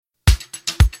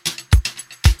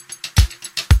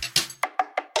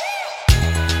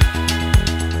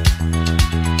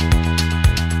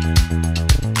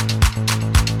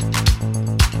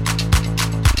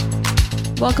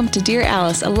Welcome to Dear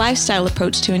Alice, a lifestyle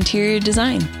approach to interior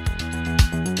design.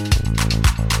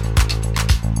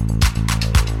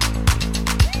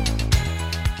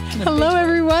 Hello,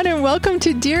 everyone, and welcome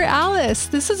to Dear Alice.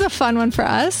 This is a fun one for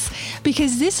us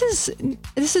because this is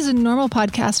a normal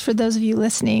podcast for those of you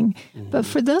listening. But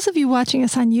for those of you watching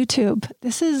us on YouTube,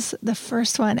 this is the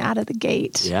first one out of the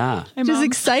gate. Yeah. Which is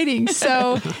exciting.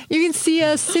 So you can see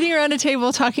us sitting around a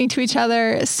table talking to each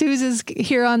other. Suze is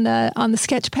here on the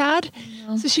sketch pad,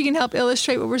 so she can help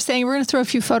illustrate what we're saying. We're going to throw a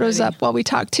few photos up while we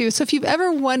talk too. So if you've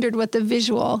ever wondered what the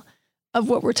visual of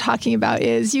what we're talking about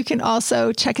is, you can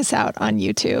also check us out on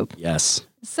YouTube. Yes.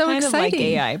 So kind exciting. Kind of like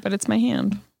AI, but it's my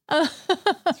hand.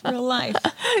 It's real life.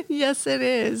 Yes, it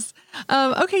is.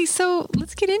 Okay, so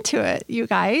let's get into it, you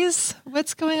guys.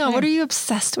 What's going on? Okay. What are you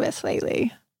obsessed with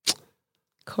lately?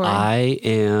 Corey. I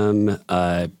am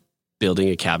building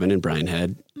a cabin in Bryan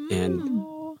Head. And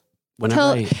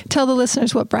whenever Tell the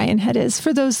listeners what Bryan Head is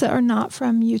for those that are not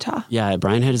from Utah. Yeah,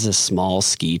 Bryan Head is a small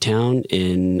ski town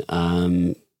in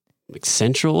like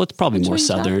central, it's probably more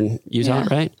southern Utah,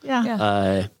 right?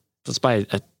 Yeah. It's by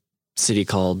a city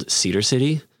called Cedar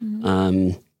City.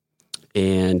 And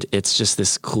it's just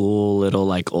this cool little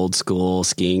like old school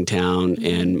skiing town.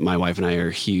 And my wife and I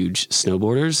are huge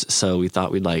snowboarders. So we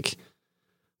thought we'd like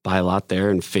buy a lot there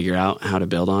and figure out how to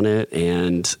build on it.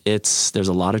 And there's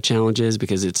a lot of challenges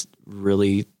because it's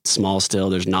really small still.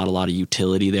 There's not a lot of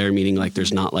utility there, meaning like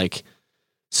there's not like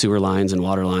sewer lines and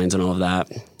water lines and all of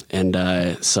that.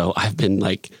 And so I've been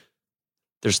like,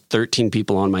 there's 13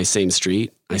 people on my same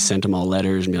street. I sent them all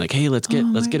letters and be like, hey, let's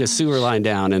get a sewer line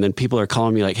down. And then people are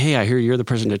calling me like, hey, I hear you're the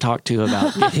person to talk to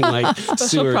about getting like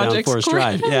sewer down Forest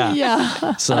Drive. Yeah.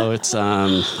 Yeah. So it's,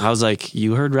 I was like,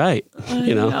 you heard right,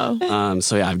 you know?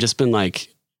 So yeah, I've just been like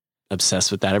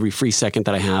obsessed with that. Every free second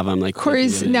that I have, I'm like,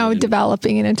 Corey's now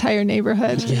developing an entire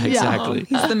neighborhood. Yeah, exactly.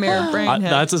 He's the mayor of Bryan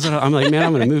Head. That's what I'm like, man,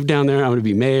 I'm going to move down there. I'm going to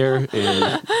be mayor.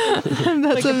 And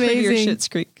That's like amazing. Schitt's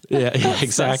Creek. yeah,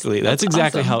 exactly. That's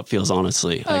exactly awesome. how it feels,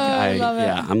 honestly. Like I love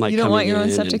it. I'm like, You don't want your own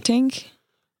coming in septic tank?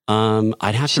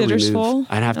 I'd have to Shitters remove. full?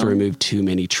 I'd have to remove too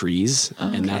many trees,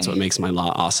 and that's what makes my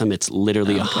lot awesome. It's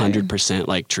literally 100%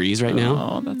 like trees right now,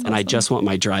 Oh, that's and I just want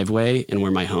my driveway and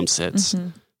where my home sits.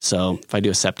 So if I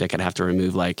do a septic, I'd have to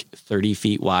remove like 30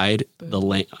 feet wide, and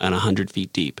 100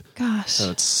 feet deep. Gosh. So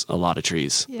it's a lot of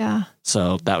trees. Yeah.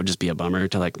 So that would just be a bummer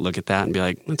to like look at that and be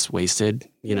like, it's wasted.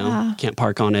 You know, can't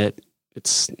park on it.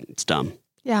 It's dumb.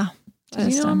 Yeah.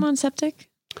 Did you know I'm on septic?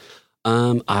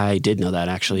 I did know that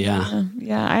actually. Yeah.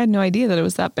 Yeah. I had no idea that it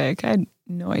was that big. I had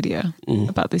no idea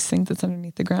about these things that's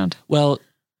underneath the ground. Well,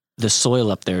 the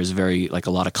soil up there is very like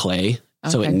a lot of clay,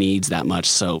 so it needs that much.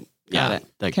 So yeah,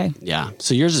 yeah.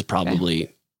 So yours is probably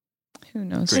who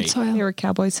knows? Great. Soil. They were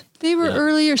cowboys. They were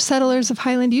earlier settlers of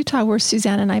Highland, Utah, where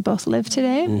Suzanne and I both live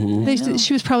today.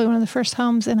 She was probably one of the first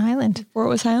homes in Highland. Before it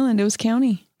was Highland, it was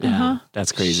county. Yeah,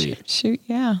 that's crazy. Shoot,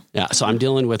 yeah. Yeah, so I'm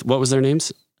dealing with, what was their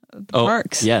names?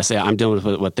 Parks. Yes, yeah, I'm dealing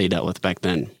with what they dealt with back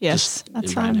then. Yes.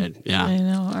 That's fun. Yeah. I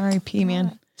know, R.I.P.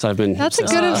 man. So I've been That's a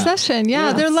good obsession.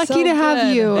 Yeah, they're lucky to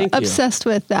have you obsessed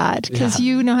with that because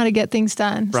you know how to get things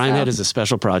done. Bryan Head is a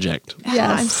special project.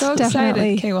 Yes, I'm so definitely.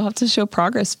 excited. Okay, we'll have to show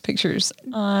progress pictures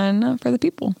on for the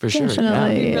people. For sure.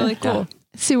 Definitely. Yeah, really cool.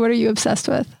 Sue, what are you obsessed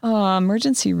with?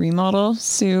 Emergency remodel.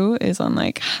 Sue is on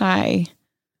like high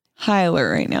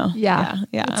alert right now. Yeah.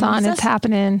 It's on. obsessed. It's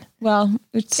happening. Well,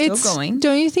 it's still going.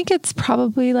 Don't you think it's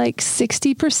probably like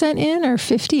 60% in or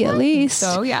 50 at least?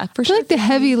 So yeah, for I feel sure. like the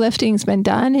heavy lifting's been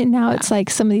done, and now it's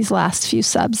like some of these last few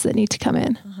subs that need to come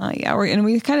in. Yeah,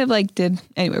 we kind of like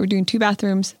we're doing 2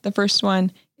 bathrooms. The first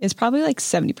one is probably like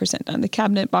 70% done. The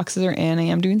cabinet boxes are in. I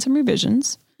am doing some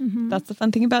revisions. That's the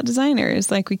fun thing about designer is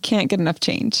like we can't get enough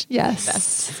change.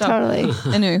 Yes, totally.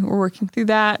 Anyway, we're working through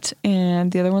that,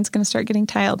 and the other one's going to start getting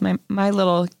tiled. My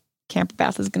little camper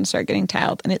bath is going to start getting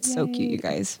tiled, and it's so cute, you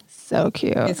guys. So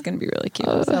cute. It's going to be really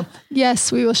cute. So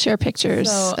yes, we will share pictures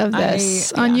of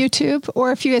this on YouTube,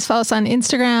 or if you guys follow us on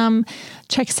Instagram,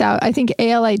 check us out. I think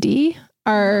ALID,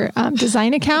 our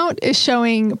design account, is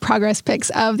showing progress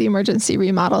pics of the emergency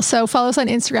remodel. So follow us on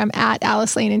Instagram at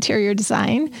Alice Lane Interior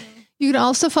Design. You can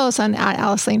also follow us on at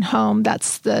Alice Lane Home.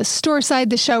 That's the store side,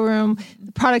 the showroom,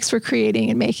 the products we're creating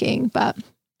and making. But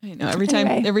I know every time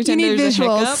you there's need a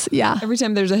visuals. hiccup, every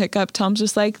time there's a hiccup, Tom's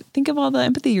just like, think of all the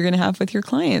empathy you're going to have with your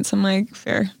clients. I'm like,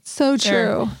 fair. So fair.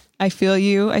 true. I feel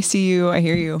you. I see you. I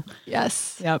hear you.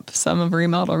 Yes. Yep. Some of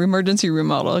emergency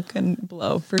remodel can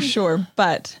blow for sure.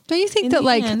 But don't you think that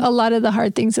like a lot of the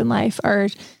hard things in life are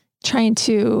trying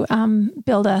to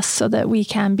build us so that we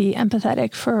can be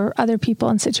empathetic for other people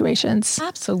in situations.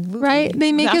 Absolutely. Right?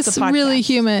 They make us really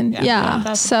human.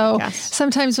 Yeah. So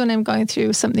sometimes when I'm going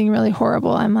through something really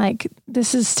horrible, I'm like,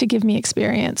 this is to give me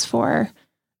experience for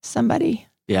somebody.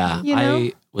 Yeah. You know?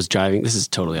 I was driving. This is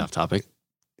totally off topic.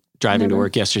 Driving to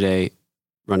work yesterday,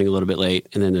 running a little bit late,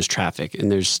 and then there's traffic,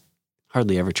 and there's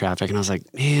hardly ever traffic. And I was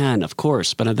like, man, of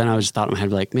course. But then I was thought in my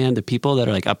head, like, man, the people that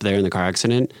are like up there in the car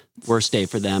accident, worst day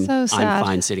for them. So sad. I'm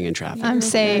fine sitting in traffic. I'm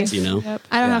safe. You know,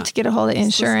 I don't have to get a hold of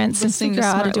insurance and figure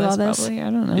out how to do all this. Probably. I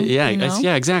don't know. Yeah,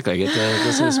 yeah, exactly. I get to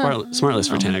listen to Smart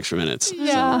List for 10 extra minutes.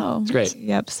 Yeah. So it's great.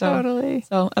 Yep. So, totally.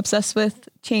 So obsessed with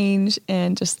change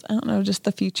and just, I don't know, just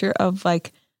the future of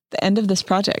like the end of this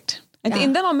project.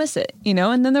 And then I'll miss it, you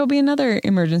know, and then there'll be another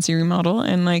emergency remodel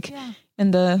and like,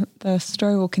 and the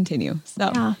story will continue.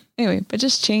 So anyway, but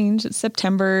just change. It's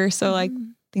September. So like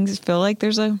things feel like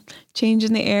there's a change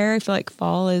in the air. I feel like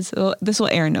fall is, this will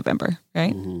air in November,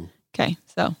 right? Mm-hmm. Okay.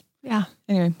 So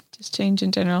anyway, just change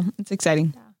in general. It's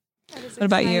exciting. Yeah, what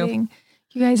about you?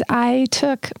 You guys, I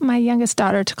took my youngest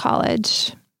daughter to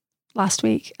college last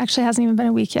week. Actually, it hasn't even been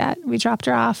a week yet. We dropped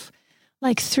her off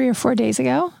like 3 or 4 days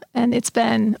ago, and it's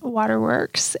been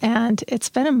waterworks and it's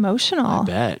been emotional. I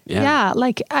bet. Yeah. Yeah.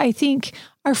 Like I think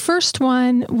our first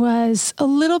one was a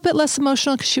little bit less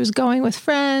emotional because she was going with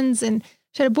friends and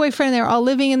she had a boyfriend. They were all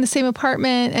living in the same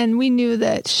apartment, and we knew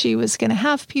that she was going to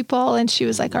have people, and she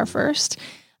was like our first,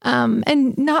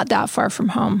 and not that far from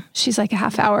home. She's like a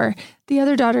half hour. The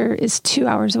other daughter is 2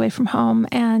 hours away from home,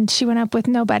 and she went up with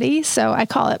nobody. So I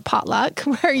call it potluck,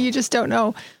 where you just don't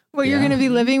know what you're going to be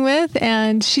living with.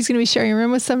 And she's going to be sharing a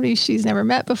room with somebody she's never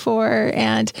met before,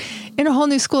 and in a whole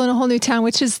new school, in a whole new town,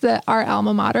 which is our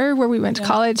alma mater where we went to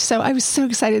college. So I was so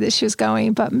excited that she was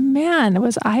going, but man,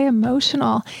 was I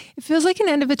emotional. It feels like an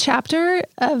end of a chapter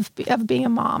of being a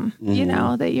mom, you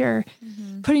know, that you're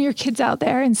putting your kids out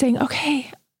there and saying,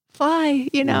 okay, fly,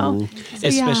 you know, so,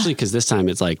 especially because this time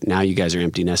it's like, now you guys are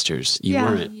empty nesters. You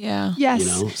weren't. Yeah. Yes. You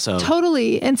know, so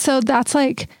totally. And so that's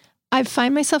like, I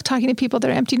find myself talking to people that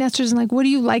are empty nesters and like, what do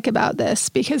you like about this?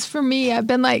 Because for me, I've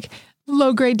been like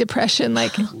low grade depression.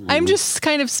 Like I'm just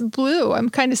kind of blue. I'm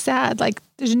kind of sad. Like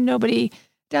there's nobody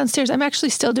downstairs. I'm actually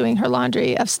still doing her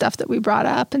laundry of stuff that we brought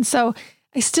up. And so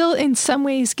I still in some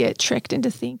ways get tricked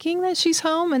into thinking that she's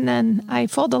home. And then I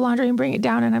fold the laundry and bring it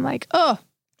down and I'm like, oh,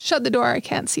 shut the door. I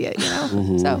can't see it, you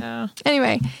know? So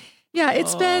anyway,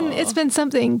 it's been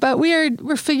something, but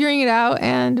we're figuring it out,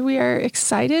 and we are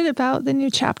excited about the new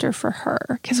chapter for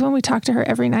her. Cause when we talk to her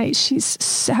every night,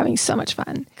 she's having so much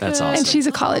fun. That's awesome. And she's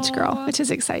a college girl, which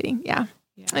is exciting. Yeah.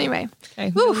 Anyway,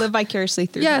 we'll live vicariously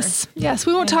through her. Yes.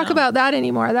 We won't talk about that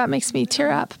anymore. That makes me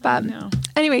tear up. But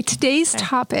anyway, today's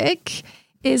topic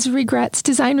is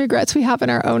design regrets we have in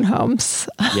our own homes.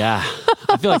 Yeah.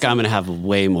 I feel like I'm going to have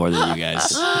way more than you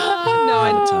guys.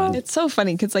 No, it's so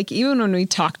funny because like even when we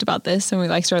talked about this and we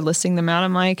like started listing them out,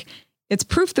 I'm like, it's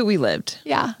proof that we lived.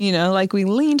 Yeah. You know, like we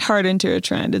leaned hard into a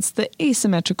trend. It's the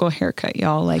asymmetrical haircut,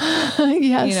 y'all. Like,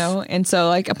 yes. You know, and so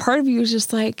like a part of you is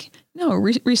just like, no,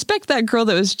 respect that girl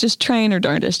that was just trying her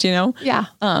darndest, you know? Yeah.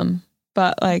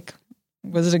 But like,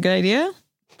 was it a good idea?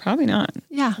 Probably not.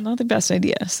 Yeah. Not the best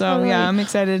idea. So I'm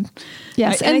excited.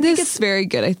 Yes. And I think it's very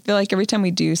good. I feel like every time we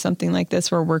do something like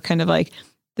this where we're kind of like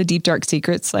the deep, dark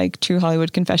secrets, like true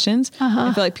Hollywood confessions,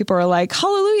 I feel like people are like,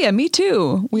 hallelujah, me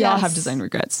too. We all have design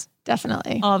regrets.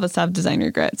 Definitely. All of us have design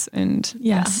regrets. And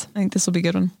I think this will be a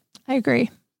good one. I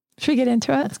agree. Should we get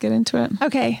into it? Let's get into it.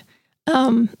 Okay.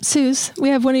 Suze, we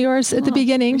have one of yours at the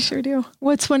beginning. We sure do.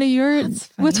 What's one of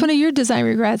your design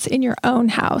regrets in your own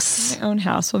house? My own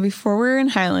house. Well, before we were in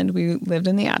Highland, we lived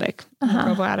in the attic, the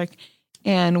Provo attic.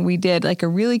 And we did like a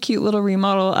really cute little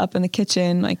remodel up in the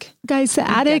kitchen. Like, guys, the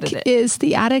attic is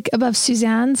the attic above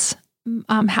Suzanne's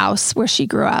house where she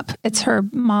grew up. It's her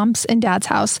mom's and dad's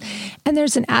house. And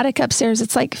there's an attic upstairs.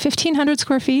 It's like 1,500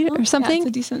 square feet or something. Yeah, it's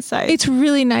a decent size. It's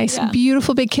really nice. Yeah.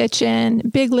 Beautiful big kitchen,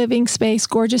 big living space,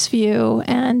 gorgeous view,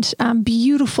 and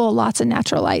beautiful, lots of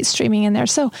natural light streaming in there.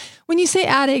 So when you say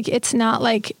attic, it's not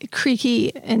like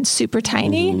creaky and super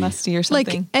tiny. Musty or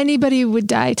something. Like anybody would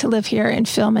die to live here and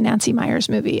film a Nancy Meyers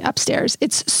movie upstairs.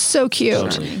 It's so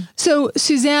cute. Sure. So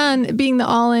Suzanne, being the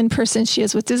all-in person she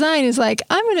is with design, is like,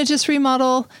 I'm going to just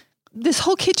remodel this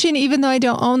whole kitchen, even though I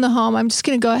don't own the home. I'm just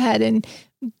going to go ahead and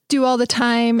do all the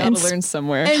time and learn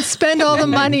somewhere and spend all the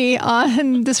money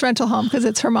on this rental home because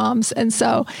it's her mom's. And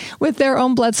so with their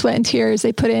own blood, sweat, and tears,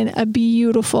 they put in a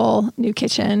beautiful new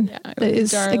kitchen that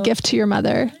is a gift to your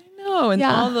mother. And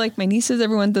all the, like my nieces,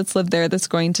 everyone that's lived there, that's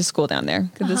going to school down there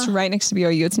because it's right next to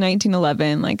BYU. It's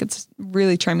 1911. Like it's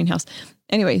really charming house.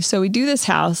 anyway, so we do this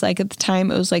house. Like at the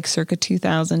time, it was like circa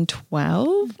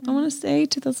 2012, I want to say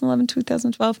 2011,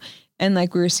 2012. And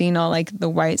like we were seeing all like the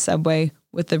white subway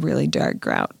with the really dark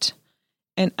grout.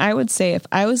 And I would say if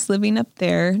I was living up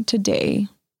there today,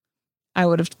 I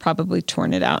would have probably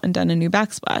torn it out and done a new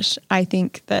backsplash. I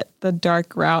think that the dark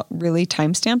grout really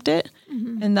time-stamped it.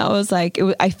 And that was like,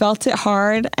 I felt it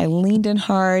hard. I leaned in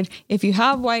hard. If you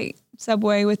have white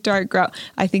subway with dark grout,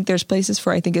 I think there's places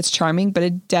for, I think it's charming, but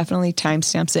it definitely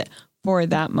timestamps it for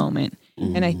that moment.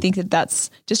 And I think that that's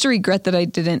just a regret that I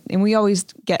didn't. And we always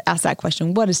get asked that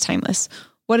question, what is timeless?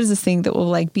 What is this thing that will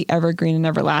like be evergreen and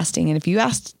everlasting? And if you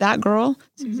asked that girl,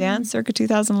 Suzanne, circa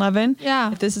 2011,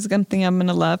 if this is something I'm going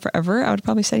to love forever, I would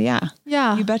probably say, yeah,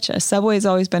 you betcha. Subway has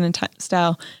always been in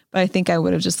style, but I think I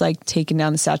would have just like taken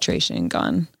down the saturation and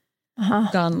gone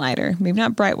lighter. Maybe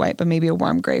not bright white, but maybe a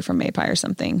warm gray from Maypie or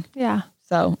something. Yeah.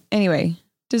 So anyway,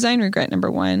 design regret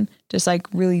number 1, just like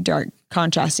really dark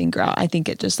contrasting grout. I think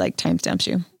it just like timestamps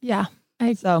you. Yeah.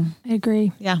 I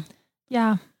agree. Yeah.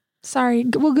 Yeah. Sorry.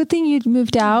 Well, good thing you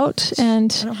moved out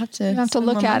and I don't have to, you have to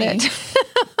look at it.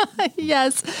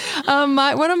 Yes.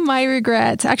 One of my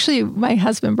regrets, actually, my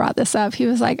husband brought this up. He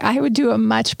was like, I would do a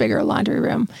much bigger laundry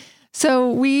room.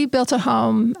 So we built a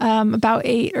home about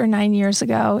 8 or 9 years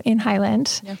ago in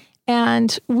Highland. Yeah.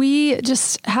 And we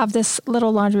just have this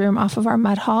little laundry room off of our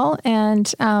mud hall.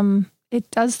 And it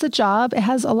does the job. It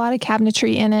has a lot of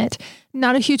cabinetry in it.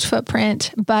 Not a huge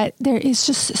footprint, but there is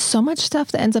just so much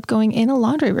stuff that ends up going in a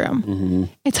laundry room.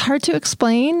 It's hard to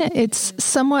explain. It's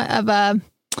somewhat of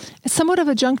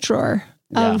a junk drawer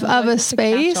of a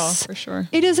space. For sure.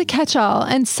 It is a catch-all.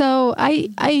 And so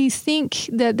I think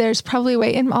that there's probably a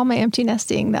way in all my empty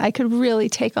nesting that I could really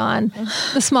take on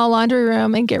the small laundry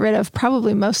room and get rid of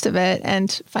probably most of it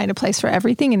and find a place for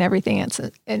everything and everything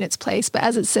in its place. But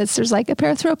as it sits, there's like a pair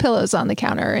of throw pillows on the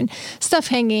counter and stuff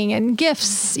hanging and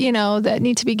gifts, that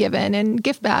need to be given and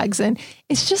gift bags. And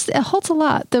it's just, it holds a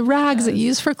lot. The rags that you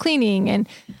use for cleaning. And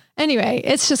anyway,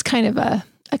 it's just kind of a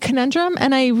conundrum.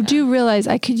 And I do realize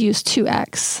I could use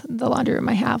 2x the laundry room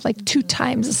I have, like 2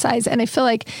 times the size. And I feel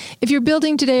like if you're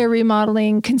building today or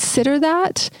remodeling, consider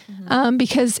that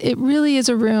because it really is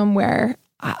a room where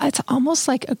it's almost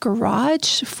like a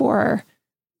garage for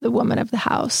the woman of the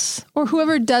house or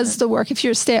whoever does the work. If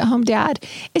you're a stay-at-home dad,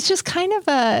 it's just kind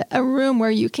of a room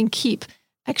where you can keep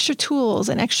extra tools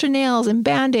and extra nails and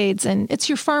Band-Aids, and it's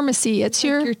your pharmacy. It's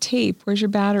like your tape. Where's your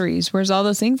batteries? Where's all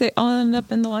those things? They all end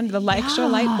up in the laundry. The extra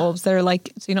light bulbs that are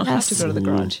like, so you don't have to go to the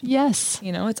garage. Yes.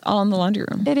 It's all in the laundry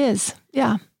room. It is.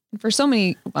 Yeah. And for so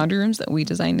many laundry rooms that we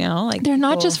design now, like they're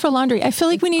not just for laundry. I feel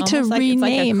like we need to rename. It's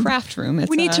like a craft room.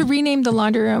 We need to rename the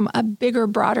laundry room a bigger,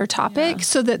 broader topic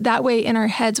so that way in our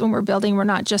heads when we're building, we're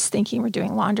not just thinking we're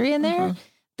doing laundry in there.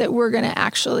 That we're going to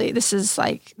actually, this is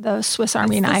like the Swiss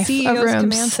Army knife the CEO's of rooms.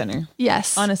 Command center.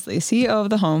 Yes. Honestly, CEO of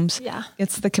the homes. Yeah.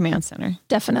 It's the command center.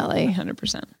 Definitely.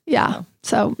 100%. Yeah.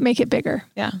 So make it bigger.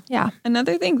 Yeah. Yeah.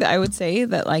 Another thing that I would say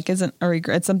that like isn't a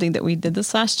regret, it's something that we did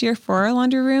this last year for our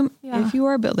laundry room. Yeah. If you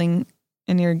are building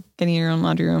and you're getting your own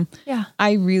laundry room,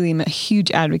 I really am a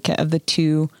huge advocate of the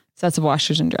 2 sets of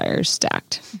washers and dryers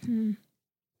stacked.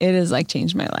 It has like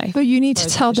changed my life. But you need to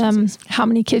tell them how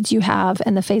many kids you have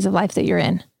and the phase of life that you're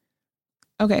in.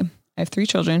 Okay. I have 3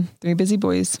 children, 3 busy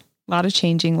boys, a lot of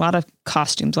changing, a lot of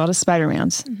costumes, a lot of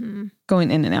Spider-Mans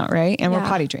going in and out, right? And we're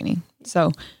potty training.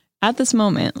 So at this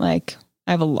moment, like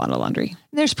I have a lot of laundry.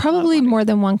 There's probably more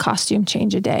than one costume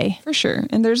change a day. For sure.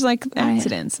 And there's like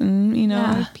accidents and,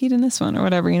 I peed in this one or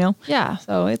whatever, Yeah.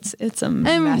 So it's a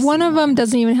And one of them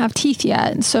doesn't even have teeth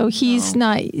yet. And so he's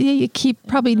he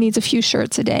probably needs a few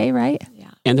shirts a day, right? Yeah.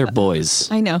 And they're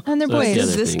boys. I know. And they're boys.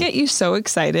 Does this get you so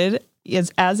excited?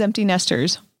 As empty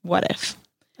nesters, what if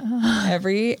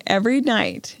every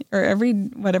night or every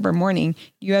whatever morning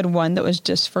you had one that was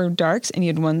just for darks and you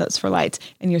had one that's for lights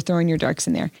and you're throwing your darks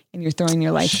in there and you're throwing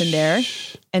your lights in there.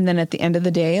 And then at the end of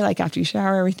the day, like after you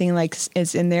shower, everything like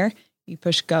is in there. You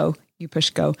push go.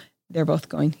 They're both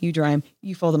going. You dry them.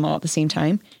 You fold them all at the same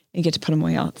time and you get to put them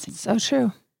away all at the same time. So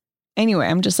true. Anyway,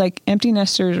 I'm just like empty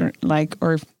nesters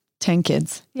or 10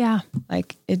 kids. Yeah.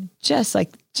 Like it just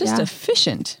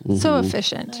efficient. So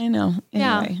efficient. I know.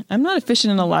 Anyway, I'm not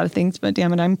efficient in a lot of things, but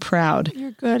damn it, I'm proud. You're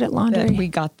good at laundry. That we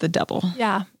got the double.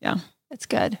 Yeah. Yeah. It's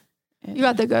good. You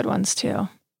got the good ones too.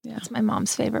 Yeah. It's my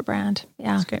mom's favorite brand.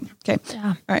 Yeah. That's great. Okay.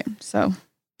 Yeah. All right. So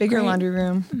bigger laundry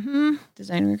room,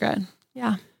 design regret.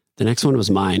 Yeah. The next one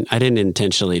was mine. I didn't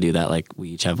intentionally do that. Like we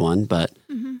each have one, but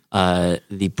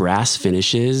the brass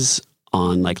finishes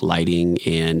on like lighting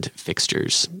and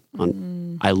fixtures.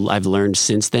 I've learned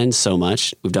since then so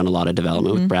much. We've done a lot of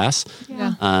development with brass.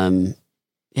 Yeah. And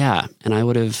I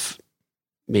would have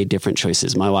made different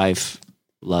choices. My wife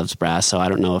loves brass, so I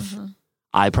don't know if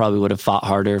I probably would have fought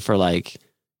harder for like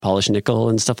polished nickel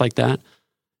and stuff like that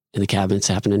in the cabinets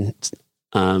happening.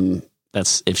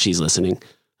 That's if she's listening.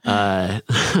 But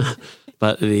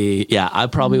I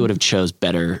probably would have chose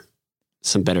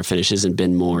some better finishes and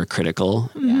been more critical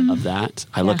of that.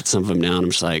 I look at some of them now and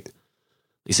I'm just like,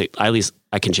 at least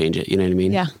I can change it. You know what I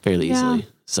mean? Yeah. Fairly easily.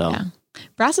 So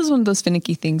brass is one of those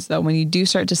finicky things though. When you do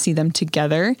start to see them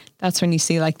together, that's when you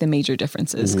see like the major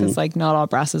differences. Cause like not all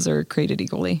brasses are created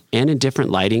equally. And in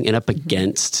different lighting and up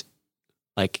against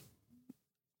like,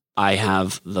 I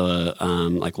have the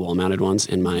like wall mounted ones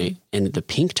and the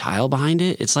pink tile behind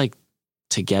it. It's like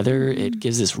together, it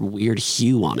gives this weird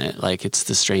hue on it. Like it's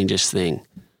the strangest thing.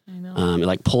 I know. It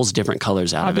like pulls different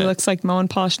colors out of it. Probably looks like Moen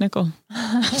polished nickel.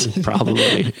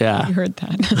 Probably. Yeah. You heard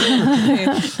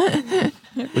that.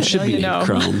 Which should be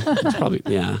chrome. It's probably,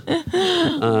 yeah.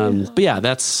 But yeah,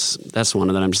 that's one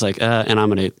of that. I'm just like, and I'm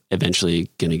going to eventually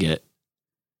get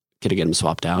them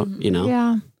swapped out, you know?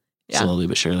 Yeah. Slowly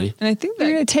but surely. And I think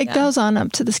you're going to take those on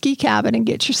up to the ski cabin and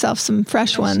get yourself some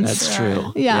fresh ones. That's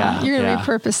true. Yeah. You're going to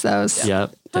repurpose those.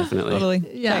 Yep, definitely. Totally.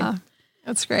 Yeah. Okay.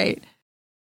 That's great.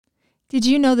 Did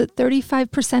you know that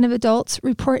 35% of adults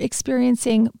report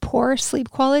experiencing poor sleep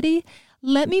quality?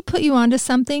 Let me put you onto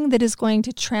something that is going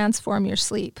to transform your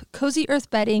sleep. Cozy Earth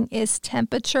bedding is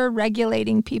temperature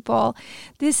regulating, people.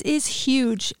 This is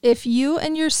huge. If you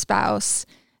and your spouse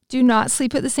do not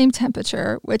sleep at the same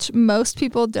temperature, which most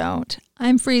people don't.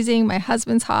 I'm freezing, my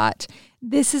husband's hot.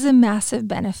 This is a massive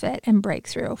benefit and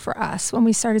breakthrough for us when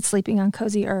we started sleeping on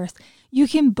Cozy Earth. You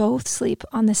can both sleep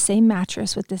on the same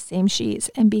mattress with the same sheets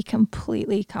and be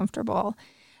completely comfortable.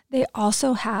 They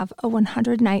also have a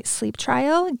 100-night sleep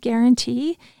trial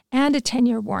guarantee and a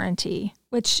 10-year warranty,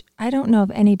 which I don't know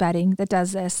of any bedding that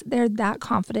does this. They're that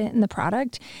confident in the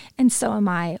product, and so am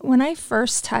I. When I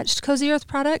first touched Cozy Earth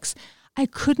products, I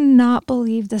could not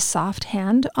believe the soft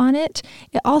hand on it.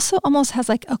 It also almost has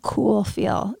like a cool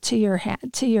feel to your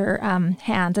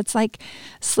hand. It's like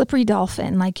slippery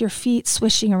dolphin, like your feet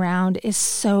swishing around is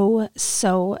so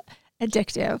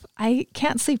addictive. I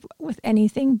can't sleep with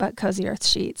anything but Cozy Earth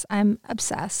sheets. I'm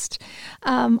obsessed.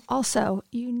 Also,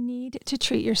 you need to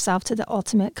treat yourself to the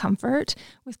ultimate comfort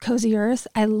with Cozy Earth.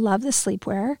 I love the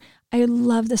sleepwear. I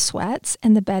love the sweats,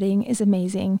 and the bedding is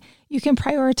amazing. You can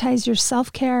prioritize your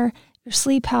self-care, your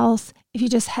sleep health, if you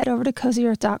just head over to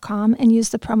cozyearth.com and use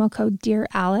the promo code Dear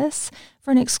Alice for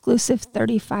an exclusive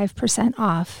 35%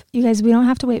 off. You guys, we don't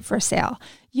have to wait for a sale.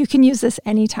 You can use this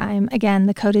anytime. Again,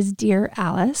 the code is Dear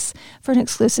Alice for an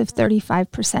exclusive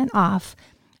 35% off.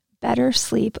 Better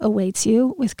sleep awaits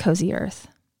you with Cozy Earth.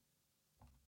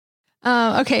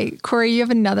 Okay, Corey, you have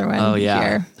another one. Oh yeah,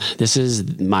 here. This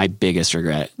is my biggest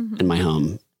regret in my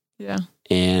home. Yeah.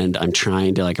 And I'm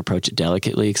trying to like approach it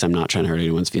delicately because I'm not trying to hurt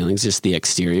anyone's feelings. Just the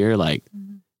exterior, like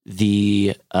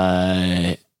the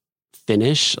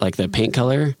finish, like the paint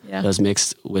color that was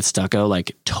mixed with stucco,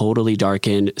 like totally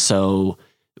darkened. So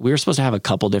we were supposed to have a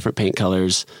couple different paint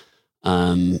colors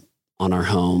on our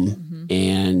home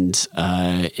and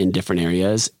in different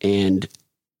areas. And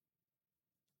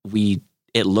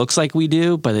it looks like we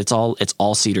do, but it's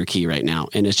all cedar key right now.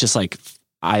 And it's just like,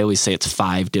 I always say it's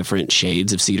 5 different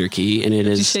shades of cedar key, and it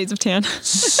is shades of tan.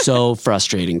 so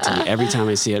frustrating to me. Every time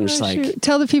I see it, I'm just like,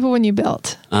 tell the people when you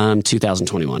built.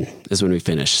 2021 is when we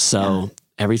finished. So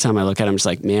every time I look at it, I'm just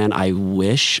like, man, I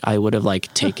wish I would have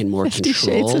like taken more 50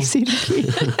 control. shades of cedar key.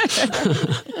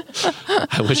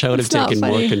 I wish I would have taken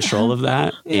more control of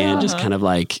that and just kind of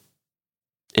like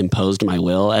imposed my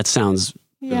will. That sounds,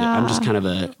 I'm just kind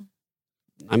of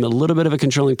I'm a little bit of a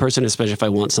controlling person, especially if I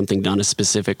want something done a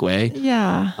specific way.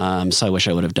 Yeah. So I wish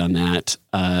I would have done that.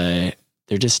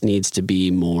 There just needs to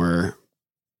be more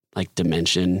like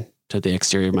dimension to the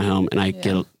exterior of my home. And I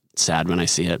get sad when I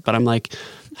see it, but I'm like,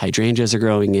 hydrangeas are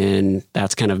growing in.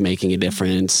 That's kind of making a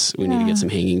difference. We need to get some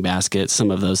hanging baskets,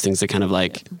 some of those things that kind of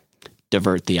like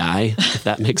divert the eye, if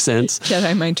that makes sense.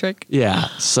 Jedi mind trick. Yeah.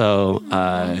 So,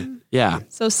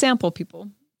 So sample people.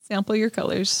 Sample your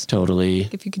colors. Totally.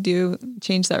 If you could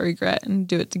change that regret and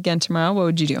do it again tomorrow, what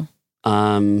would you do?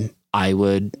 I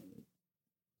would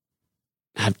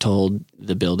have told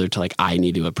the builder to like, I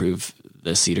need to approve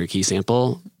the cedar key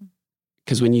sample.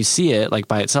 Cause when you see it like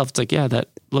by itself, it's like, yeah, that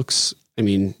looks,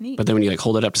 neat. But then when you like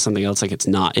hold it up to something else, like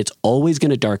it's always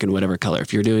going to darken whatever color.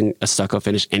 If you're doing a stucco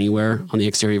finish anywhere on the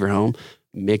exterior of your home,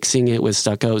 mixing it with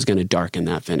stucco is going to darken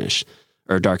that finish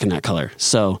or darken that color.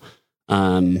 So,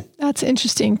 that's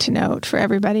interesting to note for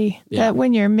everybody that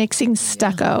when you're mixing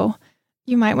stucco,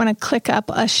 you might want to click up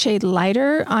a shade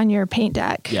lighter on your paint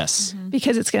deck. Yes.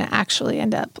 Because it's going to actually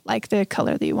end up like the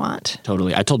color that you want.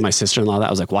 Totally. I told my sister-in-law that. I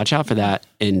was like, watch out for that.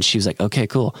 And she was like, okay,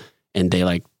 cool. And they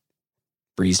like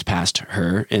breezed past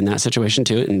her in that situation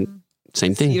too. And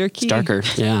same thing. It's darker.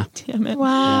 Yeah. Damn it.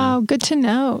 Wow. Yeah. Good to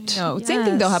know. No, same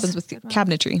thing though happens with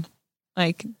cabinetry.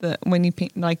 Like when you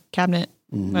paint like cabinet,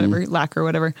 whatever, lacquer,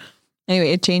 whatever.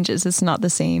 Anyway, it changes. It's not the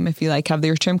same. If you like have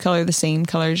your trim color the same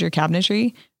color as your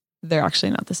cabinetry, they're actually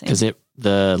not the same. Because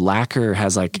the lacquer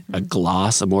has like a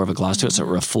more of a gloss to it, so it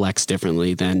reflects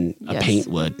differently than a paint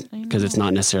would. Because it's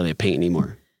not necessarily a paint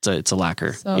anymore. It's a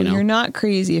lacquer. So you're not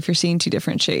crazy if you're seeing two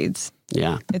different shades.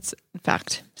 Yeah, it's a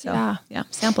fact. So yeah,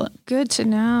 sample it. Good to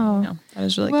know. No, that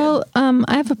is really good. Well,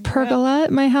 I have a pergola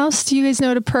at my house. Do you guys know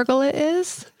what a pergola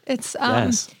is? It's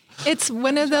yes. It's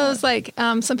one of those like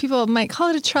some people might call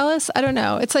it a trellis. I don't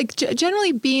know. It's like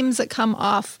generally beams that come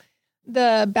off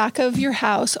the back of your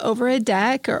house over a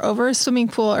deck or over a swimming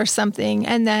pool or something.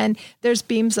 And then there's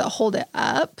beams that hold it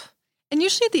up. And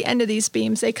usually at the end of these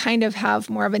beams, they kind of have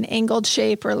more of an angled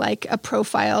shape or like a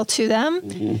profile to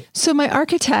them. So my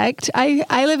architect,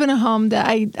 I live in a home that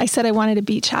I said I wanted a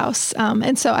beach house.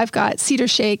 And so I've got cedar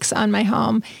shakes on my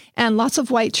home and lots of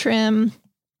white trim.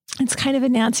 It's kind of a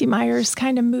Nancy Meyers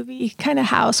kind of movie, kind of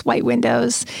house, white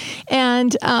windows.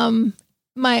 And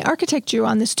my architect drew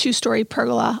on this 2-story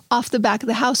pergola off the back of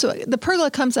the house. So the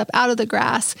pergola comes up out of the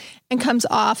grass and comes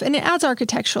off, and it adds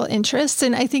architectural interest.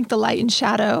 And I think the light and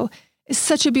shadow is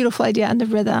such a beautiful idea and the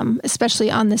rhythm,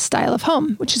 especially on this style of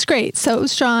home, which is great. So it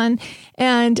was drawn.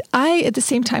 And I, at the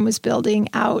same time, was building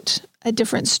out a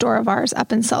different store of ours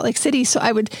up in Salt Lake City. So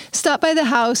I would stop by the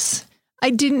house. I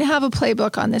didn't have a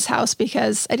playbook on this house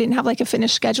because I didn't have like a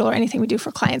finished schedule or anything we do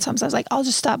for clients' homes. I was like, I'll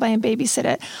just stop by and babysit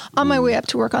it on my way up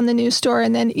to work on the new store.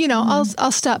 And then,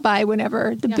 I'll stop by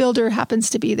whenever the builder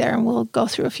happens to be there and we'll go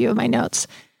through a few of my notes.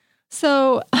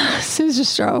 So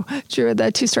Susan drew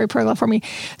the 2-story pergola for me.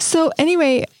 So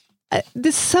anyway,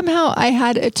 somehow I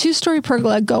had a 2-story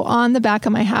pergola go on the back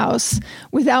of my house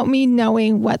without me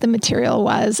knowing what the material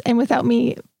was and without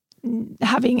me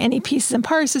having any pieces and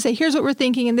parts to say, here's what we're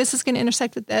thinking, and this is going to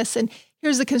intersect with this, and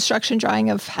here's the construction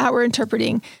drawing of how we're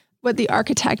interpreting what the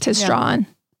architect has drawn.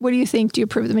 What do you think? Do you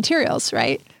approve the materials,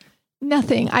 right?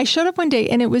 Nothing. I showed up one day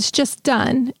and it was just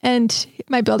done, and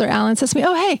my builder, Alan, says to me,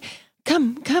 oh, hey,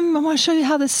 come, I want to show you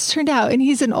how this turned out. And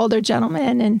he's an older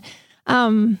gentleman,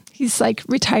 and he's like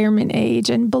retirement age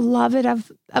and beloved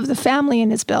of the family,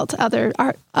 and has built other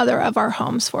of our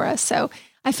homes for us. So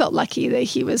I felt lucky that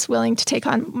he was willing to take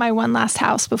on my one last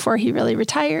house before he really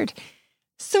retired.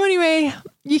 So anyway,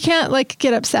 you can't like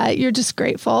get upset. You're just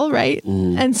grateful, right?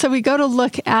 And so we go to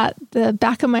look at the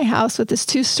back of my house with this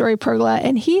 2-story pergola,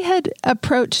 and he had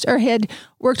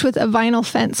worked with a vinyl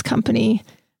fence company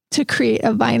to create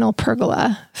a vinyl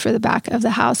pergola for the back of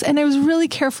the house. And I was really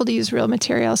careful to use real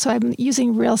material. So I'm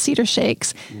using real cedar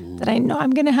shakes that I know I'm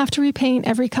going to have to repaint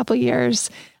every couple years.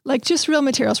 Like just real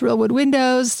materials, real wood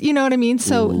windows, you know what I mean?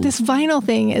 So this vinyl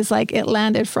thing is like it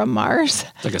landed from Mars.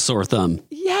 It's like a sore thumb.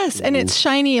 Yes. And it's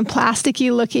shiny and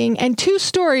plasticky looking, and 2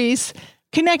 stories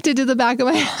connected to the back of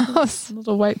my house.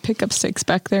 Little white pickup sticks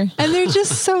back there. And they're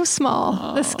just so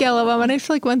small, the scale of them. And I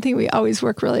feel like one thing we always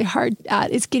work really hard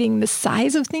at is getting the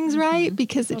size of things right,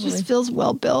 because it just feels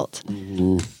well built.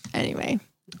 Anyway.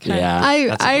 Yeah.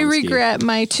 I regret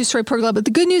my 2-story pergola, but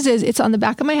the good news is it's on the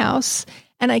back of my house.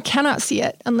 And I cannot see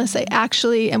it unless I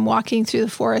actually am walking through the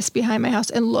forest behind my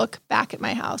house and look back at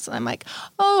my house. And I'm like,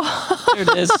 oh, there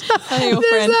it is.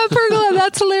 There's that pergola.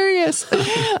 That's hilarious.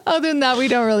 Other than that, we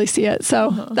don't really see it.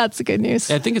 So that's the good news.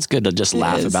 I think it's good to just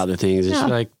laugh about the things. It's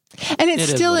like, and it's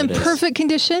still in perfect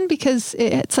condition because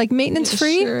it's like maintenance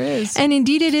free. It sure is. And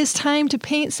indeed, it is time to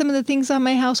paint some of the things on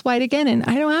my house white again. And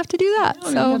I don't have to do that.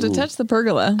 You don't have to touch the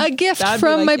pergola. A gift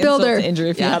from my builder. Injury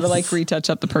if you had to like retouch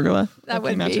up the pergola. That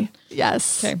would be.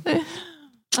 Yes. Okay.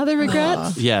 Other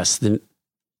regrets? Yes.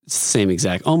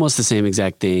 Almost the same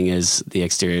exact thing as the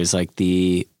exterior. Is like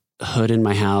the hood in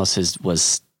my house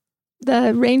was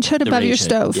the range hood above your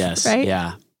stove. Yes. Right.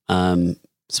 Yeah. It's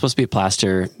supposed to be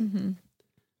plaster.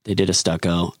 They did a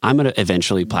stucco. I'm going to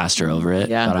eventually plaster over it,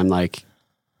 but I'm like,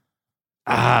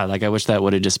 I wish that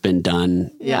would have just been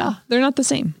done. Yeah. They're not the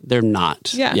same. They're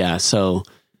not. Yeah. Yeah. So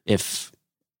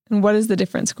And what is the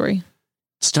difference, Corey?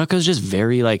 Stucco is just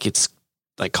very like, it's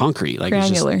like concrete, like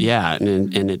granular. It's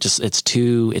just, and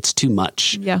it's too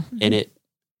much. Yeah. And it,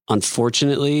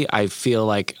 unfortunately, I feel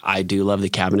like I do love the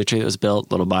cabinetry that was built,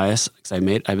 little bias because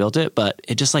I built it, but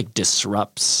it just like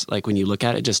disrupts, like when you look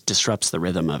at it, just disrupts the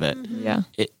rhythm of it. Yeah.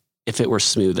 If it were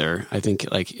smoother, I think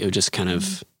like it would just kind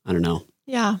of, I don't know.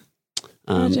 Yeah.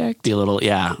 project. Be a little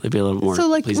more. So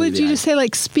like, would you just say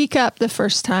like speak up the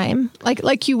first time?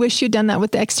 Like you wish you'd done that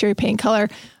with the exterior paint color.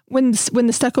 When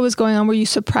the stucco was going on, were you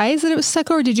surprised that it was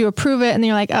stucco, or did you approve it and then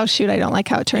you're like, oh shoot, I don't like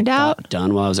how it turned out?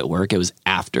 Done while I was at work. It was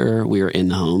after we were in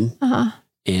the home. Uh-huh.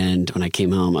 And when I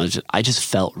came home, I just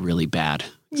felt really bad.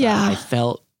 Yeah. I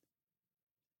felt,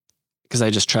 because I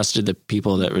just trusted the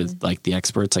people that were like the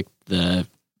experts, like the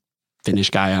finish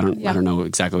guy. I don't know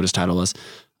exactly what his title was.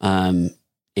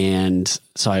 And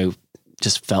so I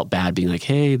just felt bad being like,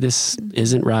 hey, this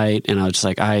isn't right. And I was just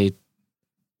like, I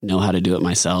know how to do it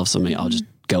myself. So maybe I'll just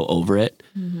go over it.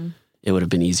 Mm-hmm. It would have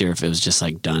been easier if it was just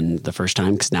like done the first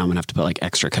time. Cause now I'm gonna have to put like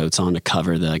extra coats on to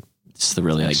cover the, like, just the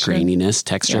really like graininess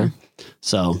texture. Yeah.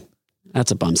 So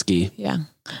that's a bumski. Yeah.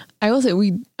 I will say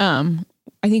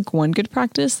I think one good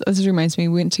practice, this reminds me,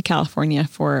 we went to California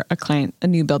for a client, a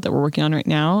new build that we're working on right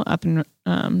now up in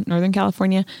Northern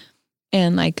California.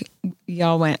 And like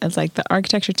y'all went as like the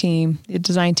architecture team, the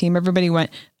design team, everybody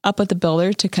went up with the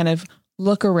builder to kind of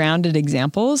look around at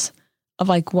examples of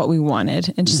like what we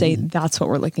wanted and just say, that's what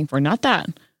we're looking for. Not that,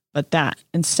 but that.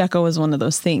 And stucco was one of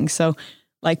those things. So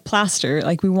like plaster,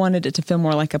 like we wanted it to feel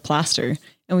more like a plaster.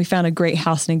 And we found a great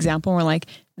house and example. And we're like,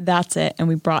 that's it. And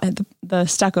we brought the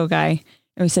stucco guy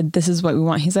and we said, this is what we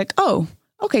want. He's like, oh,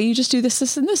 okay. You just do this,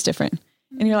 this, and this different.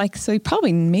 And you're like, so he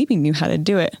probably maybe knew how to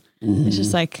do it. Mm-hmm. It's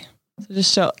just like,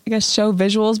 so just show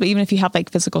visuals, but even if you have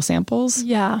like physical samples,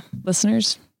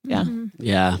 listeners, show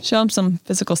them some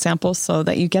physical samples so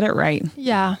that you get it right.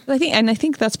 Yeah. I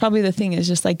think that's probably the thing is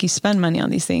just like you spend money on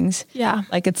these things. Yeah.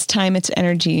 Like it's time, it's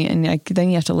energy, and like, then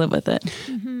you have to live with it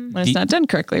when it's not done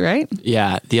correctly, right?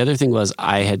 Yeah. The other thing was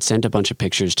I had sent a bunch of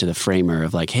pictures to the framer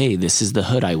of like, hey, this is the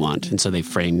hood I want. And so they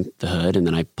framed the hood and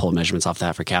then I pulled measurements off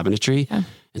that for cabinetry. Yeah.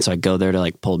 And so I go there to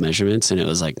like pull measurements and it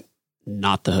was like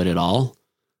not the hood at all.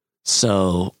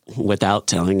 So without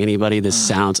telling anybody,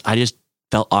 I just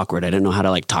felt awkward. I didn't know how to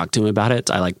like talk to him about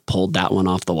it. I like pulled that one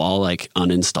off the wall, like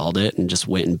uninstalled it and just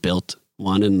went and built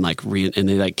one and like and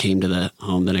they like came to the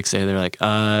home the next day. They're like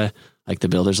the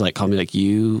builders like called me like,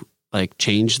 you like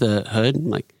changed the hood. I'm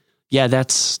like, yeah,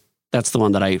 that's the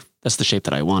one that's the shape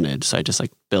that I wanted. So I just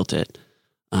like built it.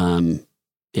 So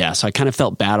I kind of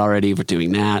felt bad already for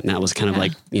doing that. And that was kind of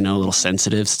like, a little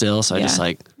sensitive still. So I just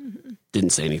like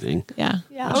didn't say anything. Yeah.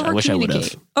 I wish I would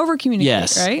have. Over communicate,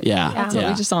 yes, right? Yeah. That's what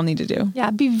we just all need to do.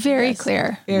 Yeah. Be very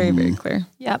clear. Very, very clear.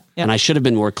 Yep. And I should have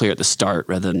been more clear at the start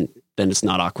rather than it's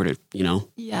not awkward,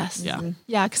 Yes. Yeah.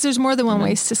 Yeah. Because there's more than one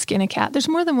ways to skin a cat. There's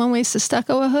more than one ways to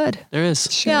stucco a hood. There is.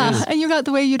 Sure is. And you got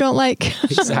the way you don't like.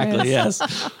 Exactly. Yes.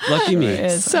 Lucky me.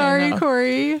 Sorry,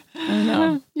 Corey. I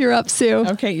know. You're up, Sue.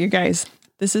 Okay, you guys.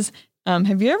 This is...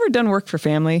 have you ever done work for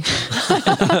family?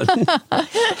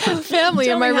 Family,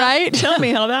 am I right? Tell me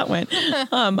how that went.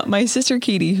 My sister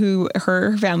Katie,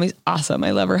 her family's awesome.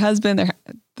 I love her husband.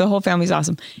 The whole family's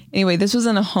awesome. Anyway, this was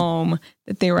in a home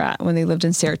that they were at when they lived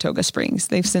in Saratoga Springs.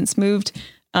 They've since moved,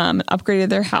 upgraded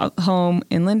their home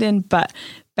in Linden. But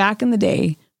back in the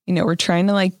day, we're trying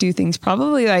to like do things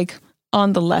probably like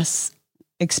on the less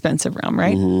expensive realm,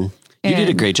 right? Mm-hmm. You did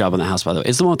a great job on the house, by the way.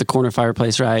 It's the one with the corner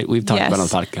fireplace, right? We've talked about it on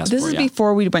the podcast This is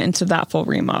before we went into that full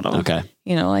remodel. Okay.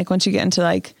 Like once you get into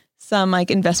like some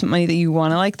like investment money that you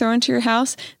want to like throw into your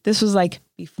house, this was like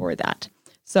before that.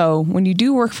 So when you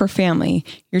do work for family,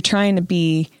 you're trying to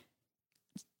be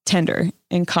tender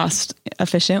and cost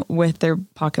efficient with their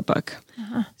pocketbook.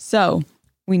 Uh-huh. So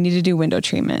we need to do window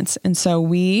treatments. And so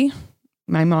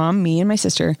my mom, me and my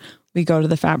sister, we go to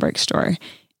the fabric store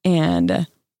and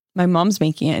my mom's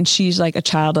making it and she's like a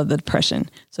child of the Depression.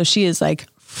 So she is like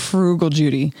frugal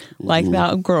Judy. Like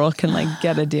that girl can like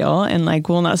get a deal and like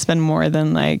will not spend more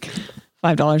than like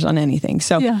 $5 on anything.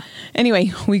 So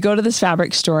anyway, we go to this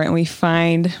fabric store and we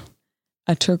find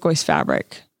a turquoise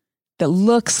fabric that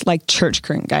looks like church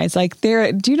curtain, guys. Like do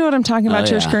you know what I'm talking about?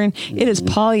 Church curtain. It is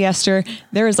polyester.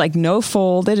 There is like no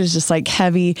fold. It is just like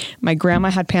heavy. My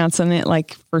grandma had pants on it,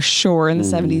 like for sure in the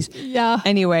 70s. Yeah.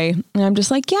 Anyway, and I'm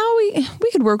just like, yeah,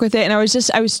 we could work with it. And I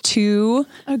was too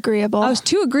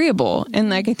agreeable. And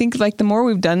like, I think like the more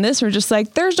we've done this, we're just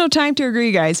like, there's no time to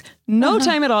agree, guys. No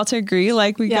time at all to agree.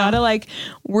 Like we gotta like,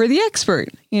 we're the expert,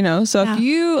 So if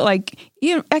you like,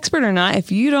 expert or not,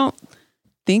 if you don't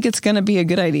think it's going to be a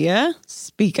good idea,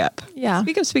 speak up. Yeah.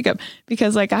 Speak up.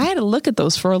 Because like I had to look at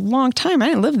those for a long time. I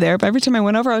didn't live there, but every time I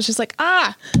went over, I was just like,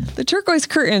 the turquoise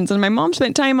curtains. And my mom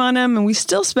spent time on them and we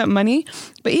still spent money.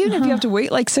 But even if you have to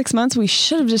wait like 6 months, we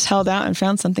should have just held out and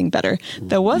found something better.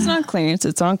 That wasn't on clearance.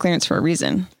 It's on clearance for a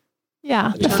reason.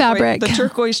 Yeah. The fabric. The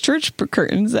turquoise church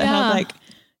curtains that have like,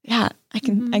 I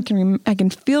can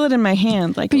feel it in my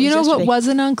hand. Like, but you know what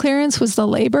wasn't on clearance was the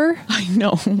labor. I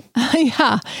know.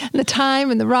 Yeah. And the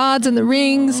time and the rods and the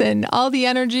rings and all the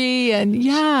energy and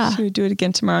She would do it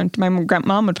again tomorrow. And my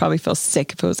mom would probably feel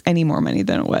sick if it was any more money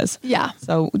than it was. Yeah.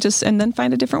 So and then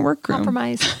find a different workroom.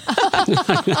 Compromise.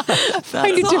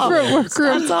 Find a different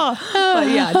workroom. That's all. But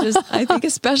yeah, I think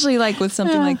especially like with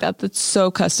something like that's so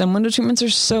custom. Window treatments are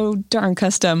so darn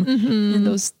custom. And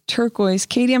those turquoise.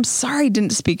 Katie, I'm sorry I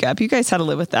didn't speak up. You guys had to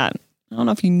live with that. I don't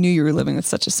know if you knew you were living with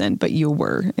such a sin, but you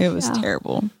were. It was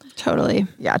terrible. Totally.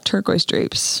 Yeah, turquoise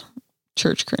drapes,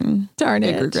 church curtain. Darn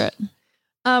Big it. regret.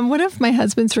 One of my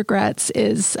husband's regrets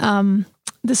is the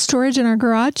storage in our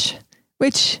garage,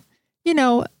 which,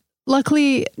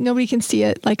 luckily nobody can see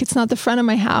it. Like it's not the front of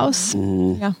my house.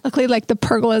 Yeah. Luckily, like the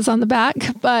pergola is on the back,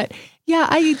 but yeah,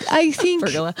 I think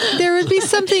there would be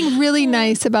something really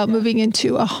nice about moving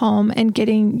into a home and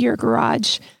getting your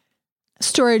garage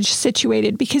storage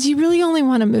situated because you really only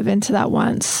want to move into that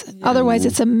once. Yeah. Otherwise,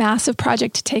 it's a massive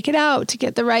project to take it out, to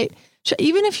get the right,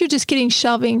 even if you're just getting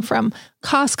shelving from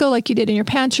Costco like you did in your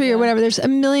pantry or whatever, there's a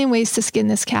million ways to skin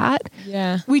this cat.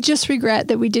 Yeah. We just regret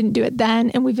that we didn't do it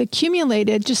then. And we've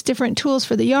accumulated just different tools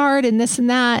for the yard and this and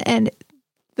that. And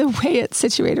the way it's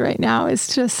situated right now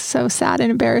is just so sad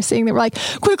and embarrassing that we're like,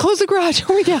 quick, close the garage.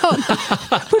 We don't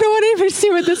want anybody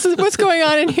to see what's going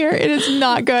on in here. It is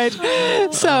not good.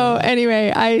 So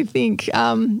anyway, I think,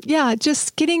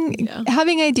 just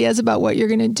having ideas about what you're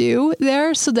going to do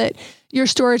there so that your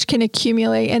storage can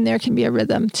accumulate and there can be a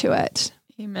rhythm to it.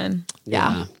 Amen.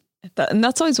 Yeah. And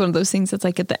that's always one of those things that's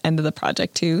like at the end of the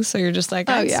project too. So you're just like,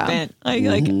 I'm spent. I'm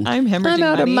hemorrhaging I'm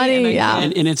out of money.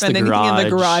 And it's the garage. In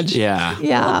the garage. Yeah. We'll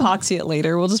epoxy it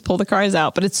later. We'll just pull the cars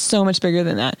out, but it's so much bigger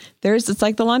than that. It's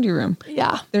like the laundry room.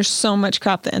 Yeah. There's so much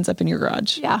crap that ends up in your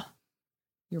garage. Yeah.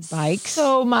 Your bikes.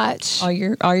 So much. All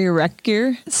your rec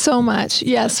gear. So much.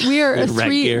 Yes. We're a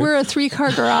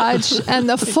 3-car garage and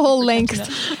the full length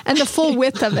and the full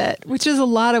width of it, which is a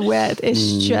lot of width.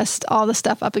 It's just all the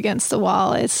stuff up against the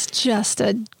wall. It's just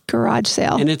a garage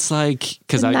sale. And it's like,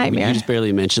 because you just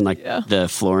barely mentioned the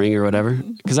flooring or whatever.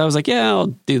 Because I was like, I'll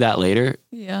do that later.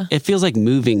 Yeah. It feels like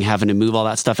having to move all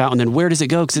that stuff out. And then where does it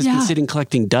go? Because it's been sitting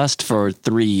collecting dust for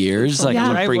 3 years. Like,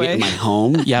 I'm going to bring it in my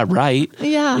home. Yeah, right.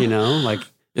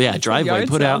 Yeah. Driveway,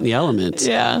 put it out in the elements.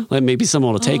 Yeah. Like maybe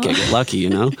someone will take it, get lucky,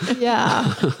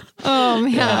 Yeah. Oh, man.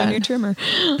 Yeah, a new trimmer.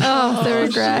 Oh, the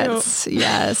regrets. Shoot.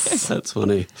 Yes. That's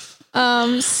funny.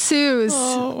 Suze,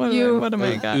 what am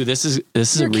I got? Ooh, this is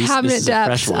your cabinet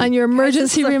depths on your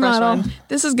emergency remodel.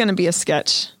 This is going to be a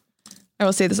sketch. I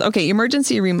will say this. Okay,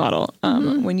 emergency remodel.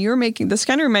 When you were making this,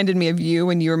 kind of reminded me of you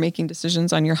when you were making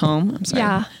decisions on your home. I'm sorry.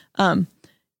 Yeah. And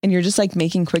you're just like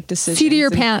making quick decisions. Seat of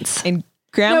your pants. And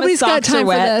grandma's socks are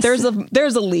wet. There's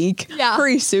a leak. Yeah.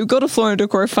 Hurry, Sue. Go to Floor and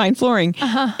Decor. Find flooring.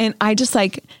 And I just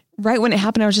right when it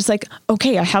happened, I was just like,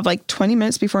 okay, I have 20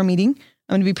 minutes before a meeting.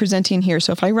 I'm going to be presenting here.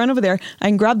 So if I run over there, I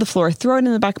can grab the floor, throw it in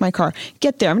the back of my car,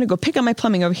 get there. I'm going to go pick up my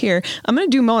plumbing over here. I'm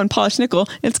going to do mow and polish nickel.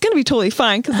 It's going to be totally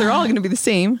fine because they're all going to be the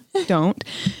same. Don't.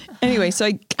 Anyway, so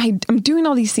I'm doing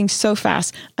all these things so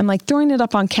fast. I'm throwing it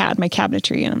up on CAD, my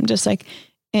cabinetry. And I'm just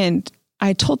and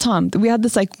I told Tom that we had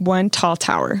this one tall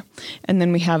tower and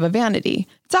then we have a vanity.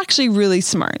 It's actually really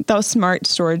smart. That was smart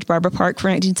storage, Barbara Park for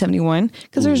 1971,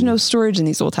 because there's no storage in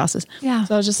these old houses. Yeah.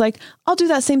 So I was just I'll do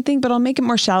that same thing, but I'll make it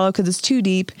more shallow because it's too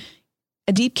deep.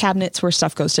 A deep cabinet's where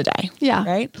stuff goes to die. Yeah.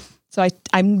 Right. So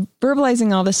I'm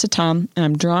verbalizing all this to Tom and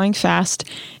I'm drawing fast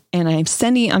and I'm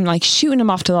shooting him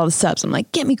off to all the subs. I'm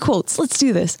like, get me quotes. Let's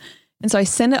do this. And so I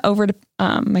send it over to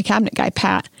my cabinet guy,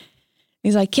 Pat.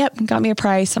 He's like, yep, got me a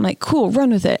price. I'm like, cool, run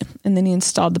with it. And then he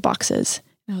installed the boxes.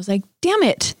 And I was like, damn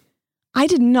it. I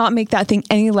did not make that thing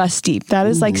any less deep. That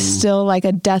is still a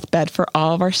deathbed for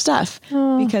all of our stuff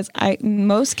because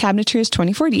most cabinetry is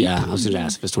 24 deep. Yeah, I was going to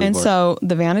ask if it's 24. And so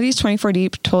the vanity is 24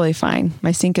 deep, totally fine.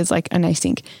 My sink is a nice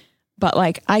sink. But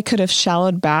I could have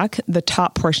shallowed back the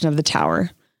top portion of the tower.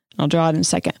 I'll draw it in a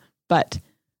second. But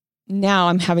now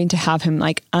I'm having to have him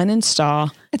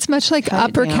uninstall. It's much like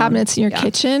upper cabinets in your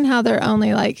kitchen, how they're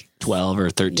only 12 or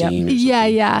 13.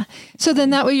 Yep. Yeah. So then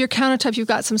that way your countertop, you've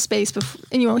got some space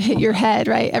and you won't hit your head,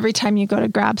 right? Every time you go to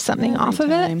grab something off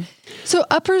of it. So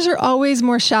uppers are always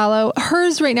more shallow.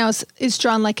 Hers right now is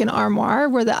drawn like an armoire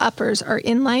where the uppers are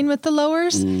in line with the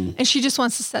lowers. And she just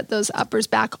wants to set those uppers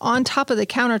back on top of the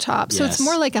countertop. So it's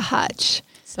more like a hutch,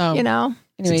 so, Anyway.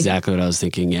 That's exactly what I was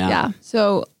thinking. Yeah.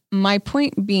 So my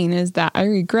point being is that I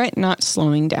regret not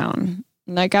slowing down.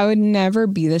 I would never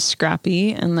be this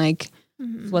scrappy and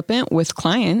flippant with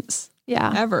clients.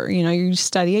 Yeah. Ever. You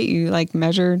study it, you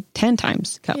measure 10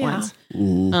 times, cut once.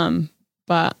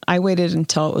 but I waited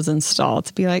until it was installed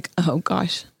to be like, oh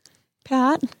gosh,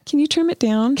 Pat, can you trim it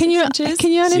down? Can you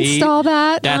uninstall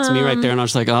that? That's me right there. And I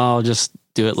was like, oh, I'll just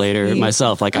do it later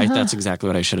myself. Like that's exactly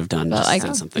what I should have done. But like,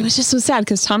 it was just so sad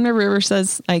because Tom Never River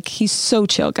says like, he's so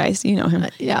chill, guys. You know him.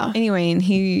 Yeah. Anyway, and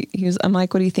he was, I'm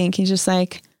like, what do you think? He's just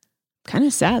like, kind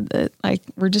of sad that like,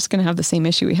 we're just going to have the same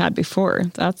issue we had before.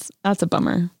 That's a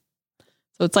bummer.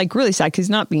 So it's like really sad because he's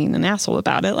not being an asshole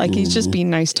about it. Like he's just being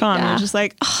nice Tom. Yeah. And I'm just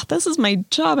like, oh, this is my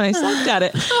job and I sucked at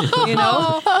it, you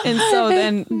know? And so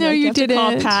then you didn't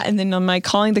call Pat, and then I'm like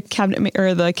calling the cabinet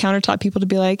or the countertop people to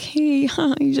be like, hey,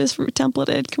 you just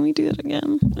templated. Can we do it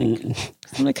again? Like,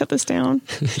 I'm going to cut this down.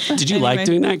 Did you like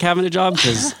doing that cabinet job?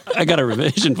 Because I got a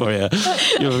revision for you.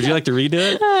 Would you like to redo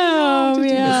it? Oh,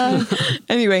 yeah.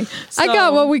 Anyway. So, I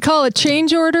got what we call a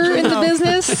change order in the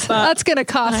business. That's going to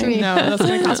cost me. No, that's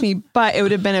going to cost me. But it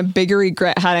would have been a bigger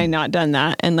regret had I not done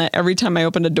that. And that every time I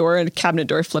opened a door, a cabinet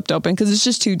door flipped open because it's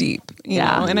just too deep. You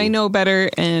know? And I know better.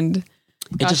 And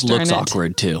it just looks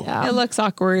awkward too. Yeah. It looks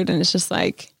awkward. And it's just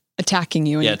like attacking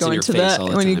you when you go into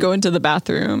you go into the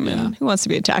bathroom. And who wants to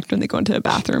be attacked when they go into the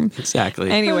bathroom? Exactly.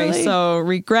 Anyway, so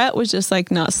regret was just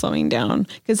like not slowing down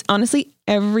because honestly,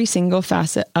 every single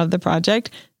facet of the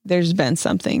project, there's been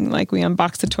something. Like we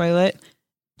unboxed the toilet.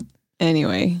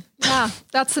 Anyway. Yeah,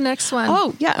 that's the next one.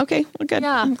 Oh, yeah. Okay. Well, good.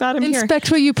 Yeah. I'm glad I'm here.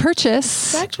 Inspect what you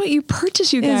purchase. Inspect what you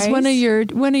purchase, you guys. Is one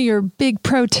of your big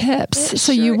pro tips.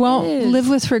 So you won't live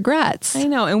with regrets. I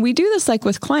know. And we do this like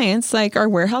with clients, like our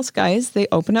warehouse guys, they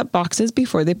open up boxes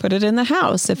before they put it in the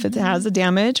house. If it has a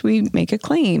damage, we make a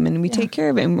claim and we take care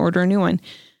of it and order a new one.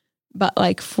 But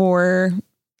like I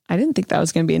didn't think that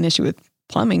was going to be an issue with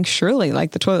plumbing. Surely,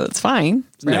 like the toilet's fine,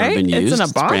 right? Never been used. It's in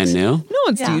a box. It's brand new. No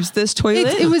one's used this toilet.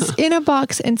 It was in a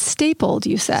box and stapled,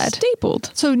 you said.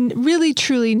 Stapled. So really,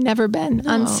 truly never been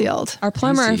unsealed. Our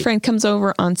plumber, our friend, comes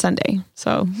over on Sunday.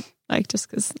 So like, just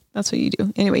because that's what you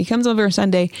do. Anyway, he comes over on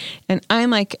Sunday and I'm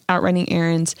like out running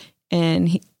errands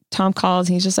and Tom calls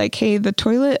and he's just like, hey, the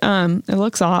toilet, it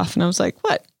looks off. And I was like,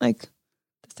 what? Like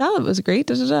the salad was great.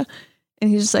 Da, da, da. And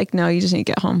he's just like, no, you just need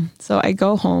to get home. So I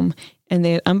go home and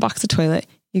they unbox the toilet.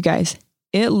 You guys,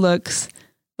 it looks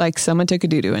like someone took a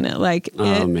doo-doo in it. Like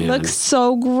it looks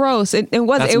so gross. It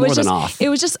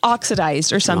was just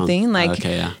oxidized or something.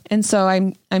 And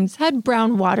so it's had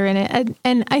brown water in it.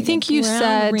 And I think you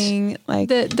said like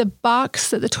the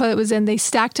box that the toilet was in, they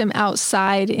stacked them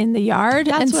outside in the yard.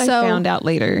 That's what I found out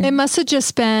later. It must have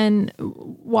just been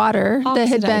water oxidized that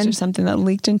had been or something that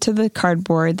leaked into the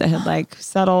cardboard that had like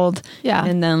settled. Yeah.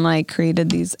 And then like created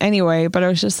these anyway. But I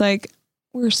was just like,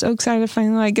 we're so excited to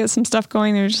finally like get some stuff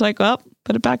going. They're just like, well,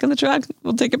 put it back in the truck.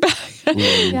 We'll take it back.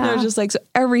 They're just like, so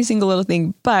every single little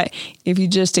thing. But if you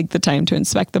just take the time to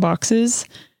inspect the boxes,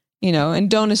 you know, and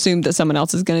don't assume that someone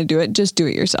else is going to do it, just do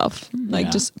it yourself.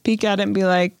 Like just peek at it and be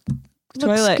like,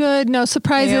 toilet. Looks good. No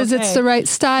surprises. Okay. It's the right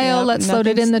style. Yep. Let's load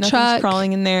it in the truck.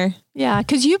 Crawling in there. Yeah.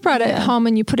 Because you brought it home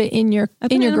and you put it in your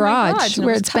garage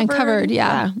where it's been covered.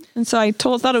 Yeah. And so I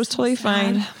thought it was totally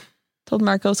fine. Told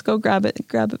Marcos, go grab it,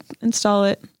 install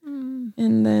it.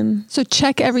 And then so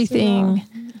check everything.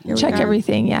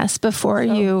 Yes, before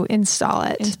you install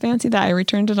it. It's fancy that I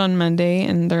returned it on Monday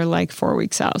and they're like 4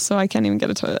 weeks out. So I can't even get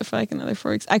a toilet for like another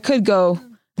 4 weeks. I could go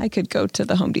to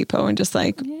the Home Depot and just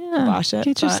like wash it.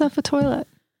 Get yourself a toilet.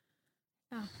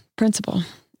 Principle.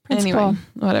 Anyway,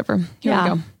 whatever. Here we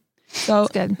go. So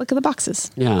good. Look at the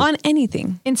boxes on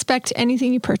anything. Inspect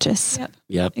anything you purchase.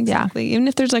 Yep. Exactly. Even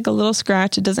if there's like a little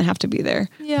scratch, it doesn't have to be there.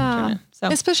 Yeah.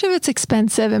 Especially if it's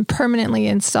expensive and permanently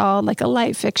installed, like a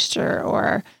light fixture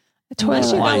or a toilet.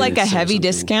 Unless you got like a heavy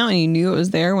discount and you knew it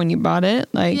was there when you bought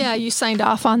it. Like you signed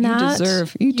off on that.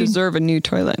 You deserve a new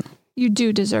toilet. You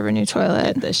do deserve a new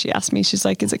toilet. She asked me, she's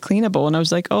like, is it cleanable? And I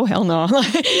was like, oh, hell no.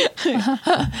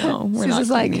 No, we're not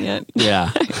cleaning it. Yeah.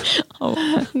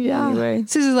 Yeah. Anyway.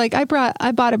 Susan's like, I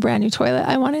bought a brand new toilet.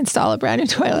 I want to install a brand new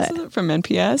toilet. From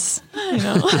NPS, you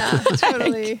know? Yeah,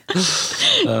 totally.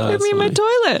 Give me my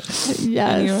toilet.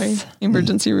 Yes. Anyway,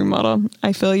 emergency remodel.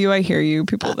 I feel you. I hear you.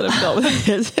 People that have dealt with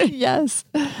this. Yes.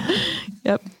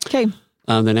 Yep. Okay.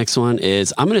 The next one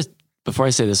is, before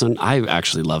I say this one, I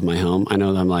actually love my home. I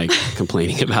know that I'm like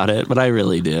complaining about it, but I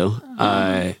really do.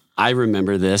 I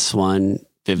remember this one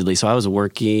vividly. So I was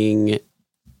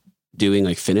doing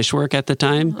like finish work at the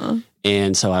time.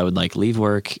 And so I would like leave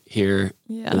work here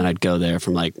and then I'd go there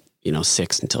from like,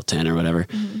 6 until 10 or whatever.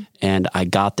 And I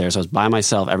got there. So I was by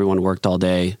myself. Everyone worked all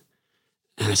day.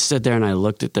 And I stood there and I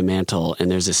looked at the mantle and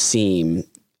there's a seam.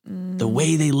 The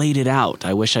way they laid it out,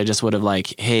 I wish I just would have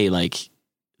like, hey, like,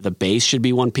 the base should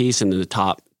be one piece and then the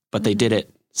top, but they did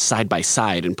it side by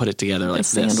side and put it together like a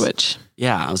sandwich.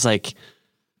 Yeah. I was like,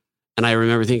 and I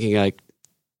remember thinking like,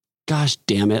 gosh,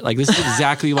 damn it. Like, this is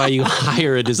exactly why you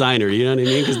hire a designer. You know what I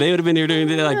mean? Because they would have been here doing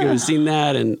that. Like, I would have seen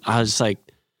that. And I was just like,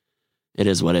 it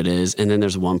is what it is. And then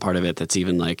there's one part of it that's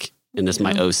even like, and this,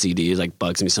 my OCD is like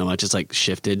bugs me so much. It's like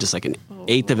shifted just like an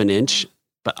eighth of an inch,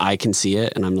 but I can see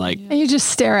it. And I'm like, and you just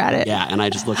stare at it. Yeah. And I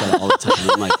just look at it all the time.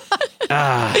 And I'm like,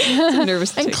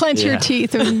 nervous and clench your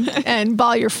teeth and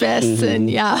ball your fists. And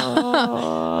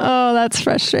oh, that's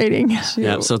frustrating.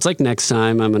 Yeah. So it's like next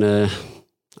time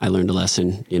I learned a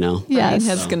lesson, you know? Yes. Brian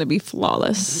Head's going to be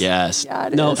flawless. Yes. Yeah,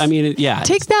 no, I mean,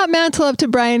 Take that mantle up to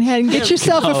Brian Head and get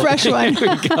yourself a fresh one.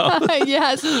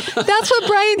 Yes. That's what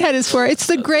Brian Head is for. It's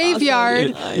the graveyard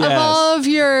of all of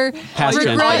your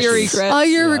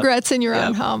regrets in your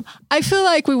own home. I feel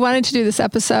like we wanted to do this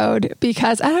episode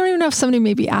because I don't even know if somebody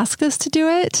maybe asked us to do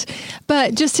it,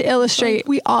 but just to illustrate,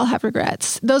 we all have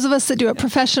regrets. Those of us that do it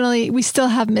professionally, we still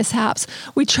have mishaps.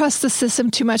 We trust the system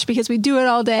too much because we do it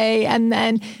all day and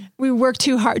then we work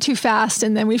too hard, too fast,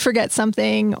 and then we forget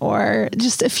something, or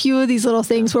just a few of these little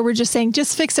things where we're just saying,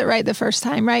 just fix it right the first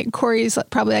time, right? Corey's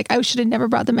probably like, I should have never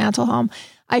brought the mantle home.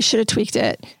 I should have tweaked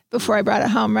it before I brought it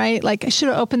home, right? Like I should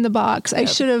have opened the box. I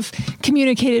should have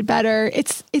communicated better.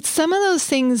 It's some of those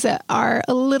things that are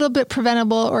a little bit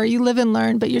preventable, or you live and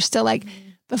learn, but you're still like,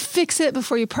 but fix it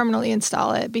before you permanently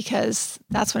install it, because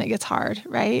that's when it gets hard,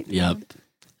 right? Yep.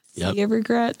 Sea of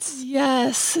regrets.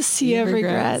 Yes. Sea of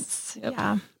regrets. Yep.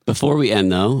 Yeah. Before we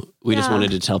end though, we just wanted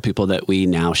to tell people that we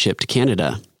now ship to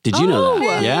Canada. Did you know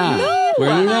that? Yeah. No. We're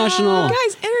international.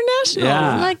 Guys, international. Yeah.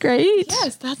 Isn't that great?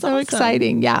 Yes, that's so awesome.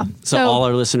 Exciting. Yeah. So all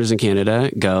our listeners in Canada,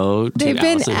 go to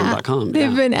AliceLaneHome.com.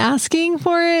 They've been asking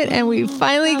for it, and we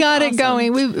finally got it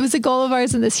going. It was a goal of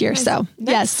ours in this year. So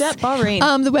Next step,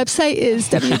 Bahrain. The website is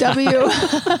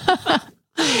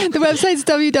The website's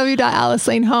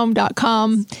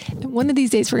www.alicelanehome.com. And one of these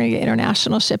days, we're going to get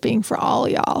international shipping for all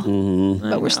y'all. Mm-hmm.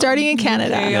 But we're starting in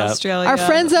Canada. Australia. Our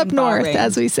friends up north,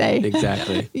 as we say.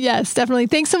 Exactly. Yes, definitely.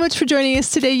 Thanks so much for joining us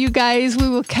today, you guys. We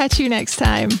will catch you next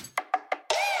time.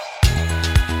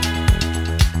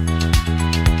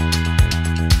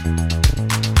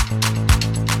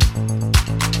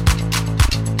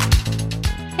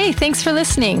 Hey, thanks for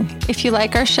listening. If you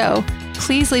like our show,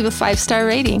 please leave a 5-star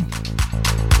rating.